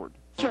Jones Ford.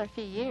 After a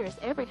few years,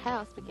 every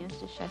house begins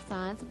to show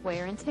signs of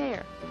wear and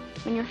tear.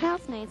 When your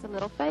house needs a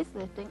little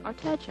facelifting or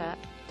touch-up,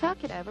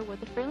 talk it over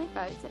with the friendly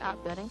folks at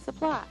Ott Building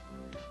Supply.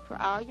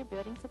 For all your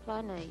building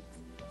supply needs,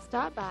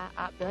 stop by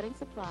Ott Building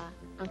Supply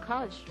on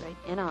College Street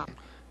in Ott.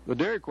 The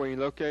Dairy Queen,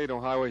 located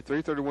on Highway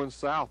 331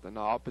 South in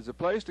Knopp, is a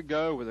place to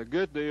go with a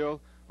good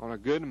deal on a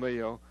good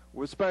meal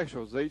with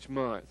specials each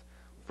month.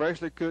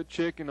 Freshly cooked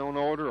chicken on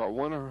order or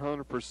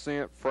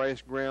 100%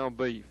 fresh ground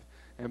beef.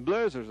 And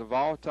blizzards of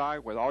all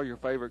type with all your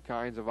favorite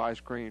kinds of ice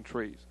cream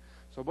treats.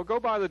 So we'll go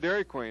by the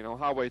Dairy Queen on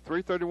Highway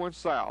 331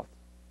 South.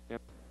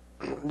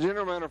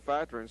 General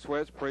Manufacturing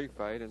Sweats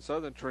Pre-Fade and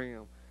Southern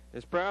Trim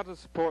is proud to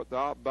support the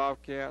Op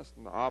Bobcats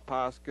and the Op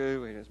High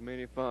School in its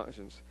many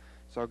functions.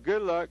 So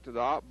good luck to the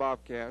Op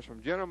Bobcats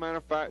from General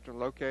Manufacturing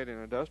located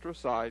in Industrial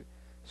Site,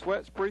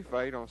 Sweats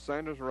Pre-Fade on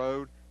Sanders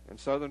Road, and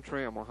Southern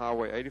Trim on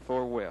Highway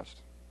 84 West.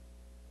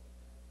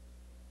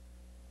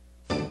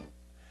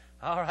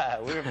 All right,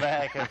 we're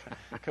back.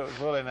 Coach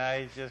Woolley now,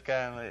 he's just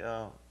kind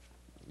of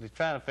he's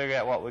trying to figure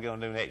out what we're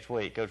going to do next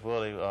week. Coach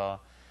Woolley,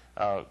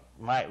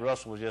 Mike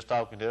Russell was just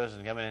talking to us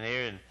and coming in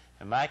here,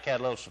 and Mike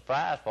had a little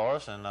surprise for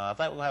us, and I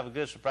think we'll have a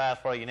good surprise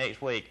for you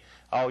next week.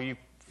 All you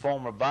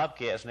former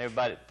Bobcats and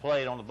everybody that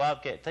played on the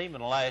Bobcat team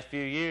in the last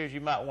few years,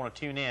 you might want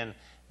to tune in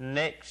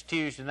next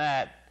Tuesday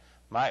night.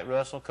 Mike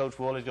Russell, Coach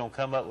Woolley's going to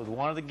come up with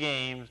one of the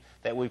games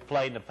that we've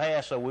played in the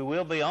past, so we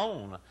will be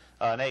on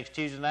next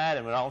Tuesday night,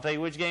 and we're not going to tell you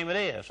which game it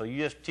is. So you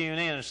just tune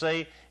in and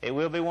see. It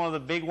will be one of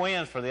the big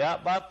wins for the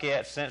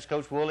Bobcats since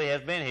Coach Woolley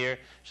has been here.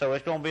 So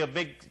it's going to be a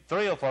big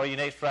thrill for you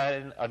next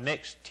Friday or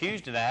next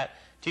Tuesday night.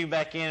 Tune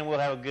back in, and we'll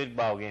have a good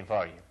ball game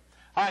for you.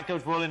 All right,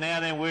 Coach Woolley, now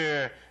then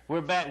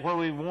we're back where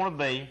we want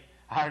to be.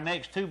 Our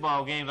next two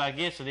ball games, I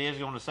guess it is,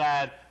 going to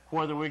decide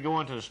whether we're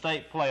going to the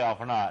state playoff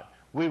or not.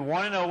 We're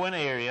 1-0 in the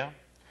area,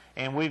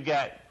 and we've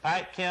got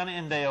Pike County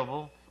and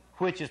Daleville,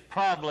 which is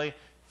probably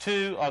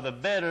two of the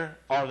better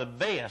or the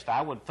best,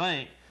 I would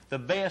think, the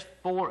best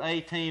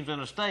 4A teams in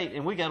the state,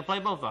 and we got to play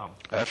both of them.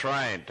 That's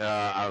right.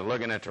 I was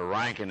looking at the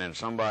ranking, and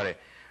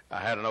I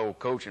had an old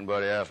coaching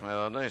buddy ask me the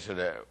other day, he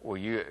said, well,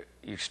 you're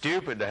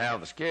stupid to have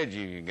the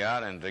schedule you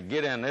got, and to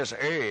get in this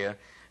area,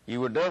 you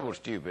were double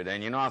stupid.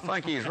 And, I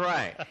think he's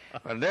right.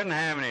 But it didn't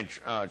have any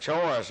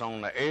choice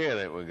on the area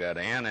that we got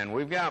in, and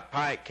we've got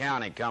Pike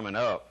County coming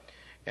up.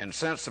 And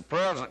since the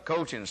present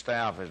coaching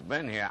staff has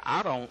been here,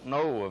 I don't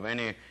know of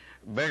any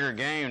bigger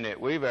game that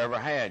we've ever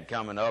had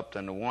coming up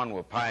than the one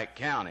with Pike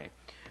County.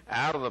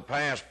 Out of the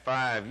past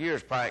 5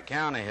 years, Pike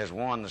County has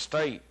won the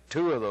state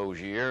 2 of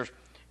those years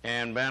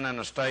and been in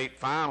the state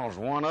finals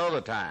 1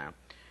 other time.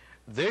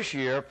 This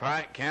year,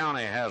 Pike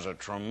County has a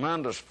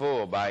tremendous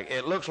fullback.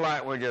 It looks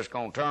like we're just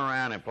going to turn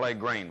around and play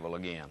Greenville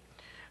again.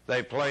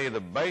 They play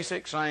the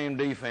basic same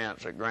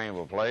defense that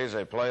Greenville plays.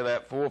 They play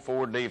that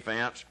 4-4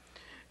 defense,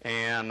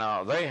 and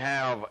they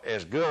have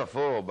as good a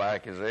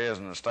fullback as there is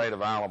in the state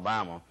of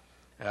Alabama.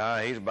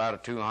 He's about a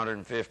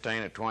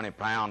 215 to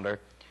 20-pounder,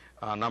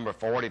 number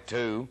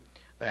 42.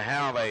 They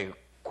have a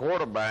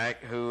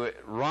quarterback who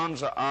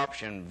runs the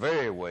option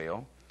very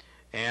well,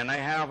 and they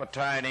have a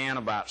tight end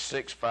about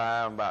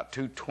 6'5", about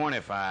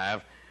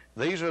 225.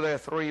 These are their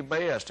 3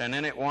 best, and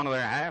then at one of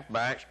their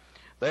halfbacks,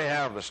 they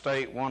have the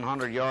state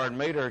 100-yard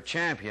meter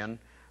champion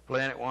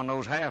playing at one of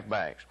those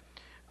halfbacks.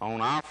 On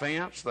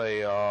offense,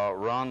 they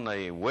run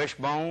the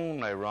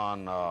wishbone, they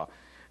run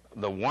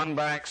the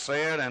one-back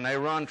set, and they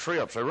run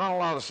trips. They run a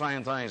lot of the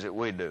same things that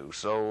we do.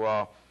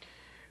 So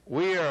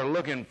we are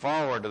looking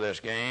forward to this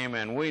game,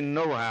 and we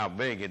know how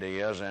big it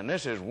is, and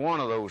this is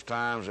one of those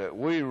times that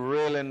we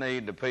really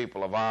need the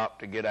people of Opp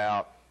to get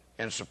out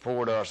and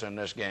support us in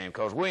this game,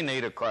 because we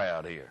need a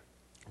crowd here.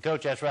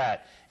 Coach, that's right.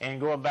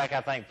 And going back, I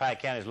think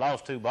Pike County's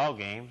lost 2 ball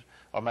games,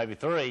 or maybe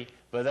 3,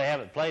 but they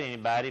haven't played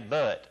anybody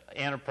but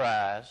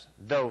Enterprise,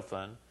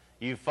 Dothan,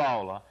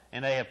 Eufaula,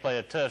 and they have played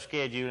a tough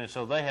schedule, and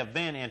so they have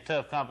been in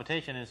tough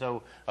competition, and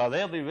so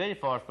they'll be ready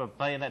for us for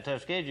playing that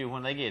tough schedule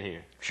when they get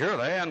here. Sure,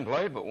 they hadn't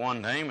played but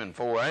one team in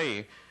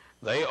 4A.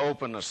 They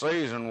opened the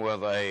season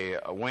with a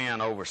win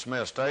over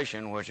Smith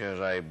Station, which is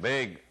a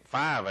big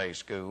 5A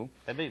school.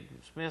 They beat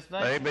Smith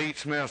Station? They beat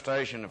Smith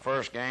Station the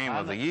first game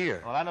of the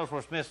year. Well, I know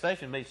where Smith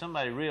Station beat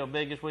somebody real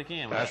big this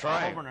weekend. That's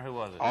right. Auburn, or who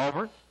was it?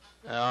 Auburn.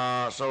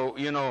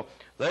 So,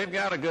 they've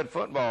got a good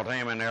football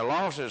team, and their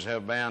losses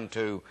have been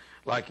to,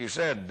 like you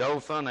said,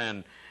 Dothan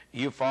and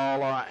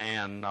Eufaula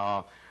and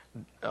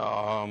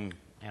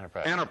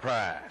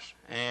Enterprise.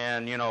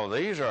 And,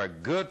 these are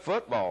good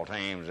football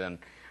teams, and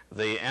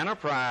the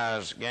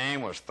Enterprise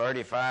game was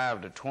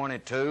 35 to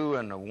 22,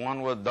 and the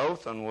one with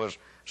Dothan was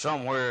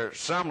somewhere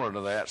similar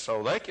to that,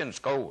 so they can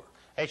score.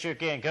 They sure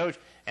can, Coach.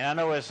 And I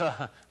know it's,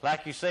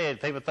 like you said,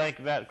 people think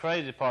about the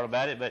crazy part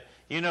about it, but,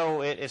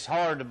 it's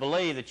hard to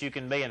believe that you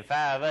can be in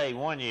 5A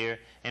one year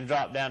and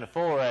drop down to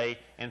 4A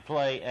and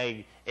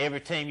play every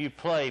team you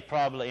play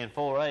probably in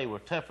 4A were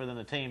tougher than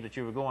the teams that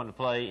you were going to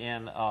play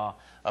in a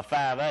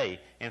 5A.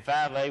 In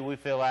 5A, we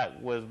feel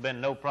like there's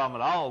been no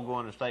problem at all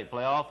going to state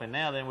playoff, and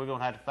now then we're going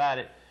to have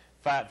to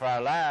fight for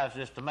our lives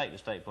just to make the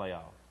state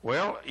playoff.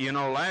 Well,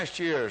 last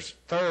year's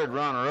 3rd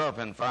runner-up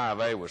in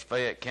 5A was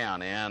Fayette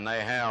County, and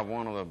they have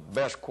one of the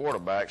best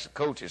quarterbacks. The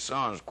coach's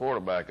son's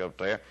quarterback up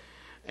there,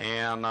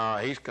 and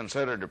he's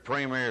considered the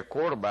premier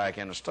quarterback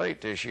in the state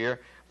this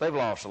year. They've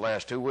lost the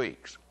last 2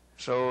 weeks.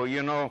 So,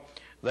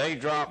 they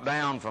dropped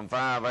down from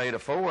 5A to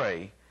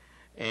 4A,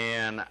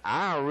 and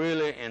I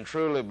really and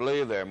truly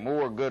believe there are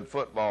more good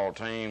football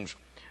teams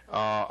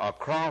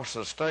across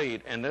the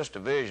state in this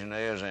division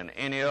as in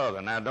any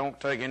other. Now, don't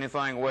take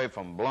anything away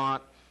from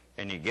Blunt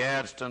and your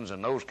Gadsdens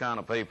and those kind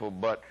of people,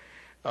 but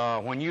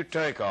when you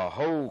take a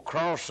whole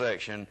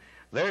cross-section,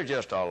 there's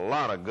just a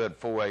lot of good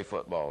 4A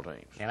football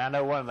teams. And I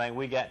know one thing,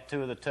 we got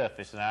two of the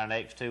toughest in our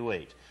next 2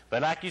 weeks.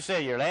 But like you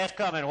said, your last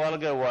comment a while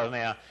ago was,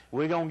 now,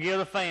 we're going to give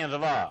the fans a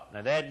lot.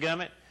 Now,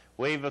 dadgummit,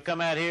 we've come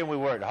out here and we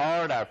worked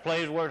hard. Our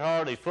players worked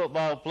hard. These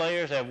football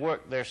players have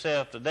worked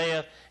themselves to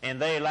death,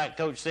 and they, like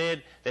Coach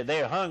said, that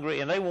they're hungry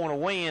and they want to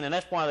win, and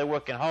that's why they're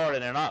working hard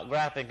and they're not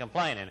griping and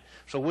complaining.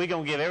 So we're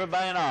going to give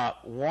everybody an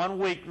op 1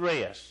 week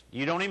rest.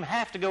 You don't even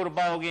have to go to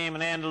ball game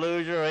in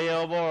Andalusia or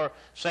Elba or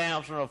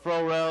Sampson or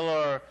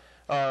Florella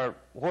or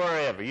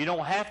wherever. You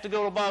don't have to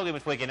go to a ball game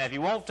this weekend. Now, if you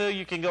want to,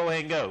 you can go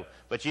ahead and go,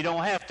 but you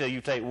don't have to.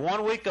 You take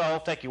 1 week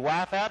off, take your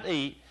wife out to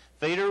eat,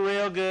 feed her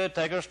real good,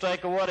 take her a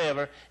steak or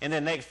whatever, and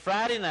then next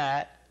Friday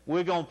night,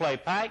 we're going to play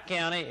Pike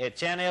County at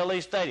Channel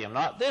Lee Stadium.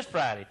 Not this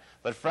Friday,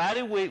 but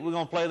Friday week we're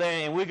going to play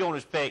there, and we're going to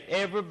expect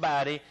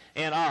everybody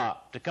in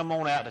OP to come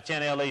on out to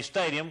Channel Lee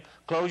Stadium,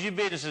 close your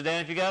businesses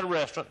down if you got a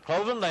restaurant,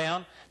 close them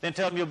down, then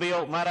tell them you'll be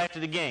open right after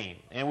the game.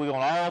 And we're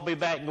going to all be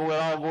back and we'll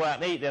all go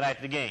out and eat then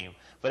after the game.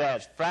 But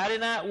that's Friday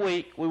night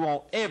week, we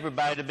want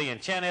everybody to be in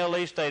Channel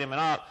Lee Stadium and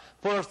OP.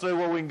 Put us through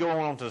where we can go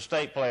on to the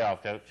state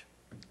playoff, Coach.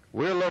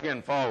 We're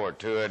looking forward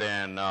to it,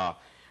 and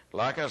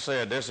like I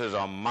said, this is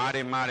a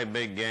mighty, mighty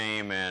big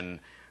game, and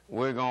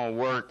we're going to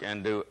work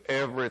and do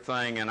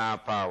everything in our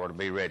power to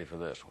be ready for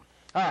this one.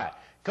 All right.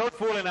 Coach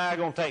Woolley and I are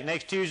going to take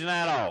next Tuesday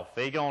night off.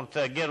 He's going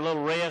to get a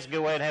little rest,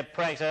 go ahead and have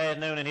practice that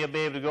afternoon, and he'll be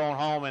able to go on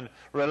home and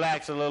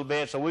relax a little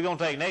bit. So we're going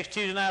to take next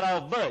Tuesday night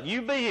off, but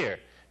you be here.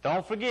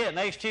 Don't forget,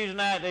 next Tuesday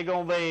night there's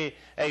going to be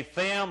a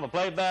film, a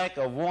playback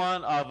of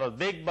one of the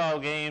big ball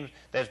games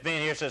that's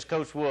been here since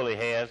Coach Woolley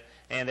has,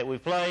 and that we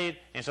played.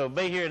 And so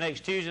be here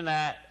next Tuesday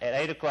night at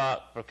 8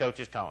 o'clock for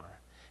Coach's Corner.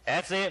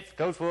 That's it for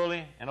Coach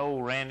Woolley and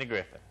old Randy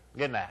Griffin.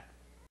 Good night.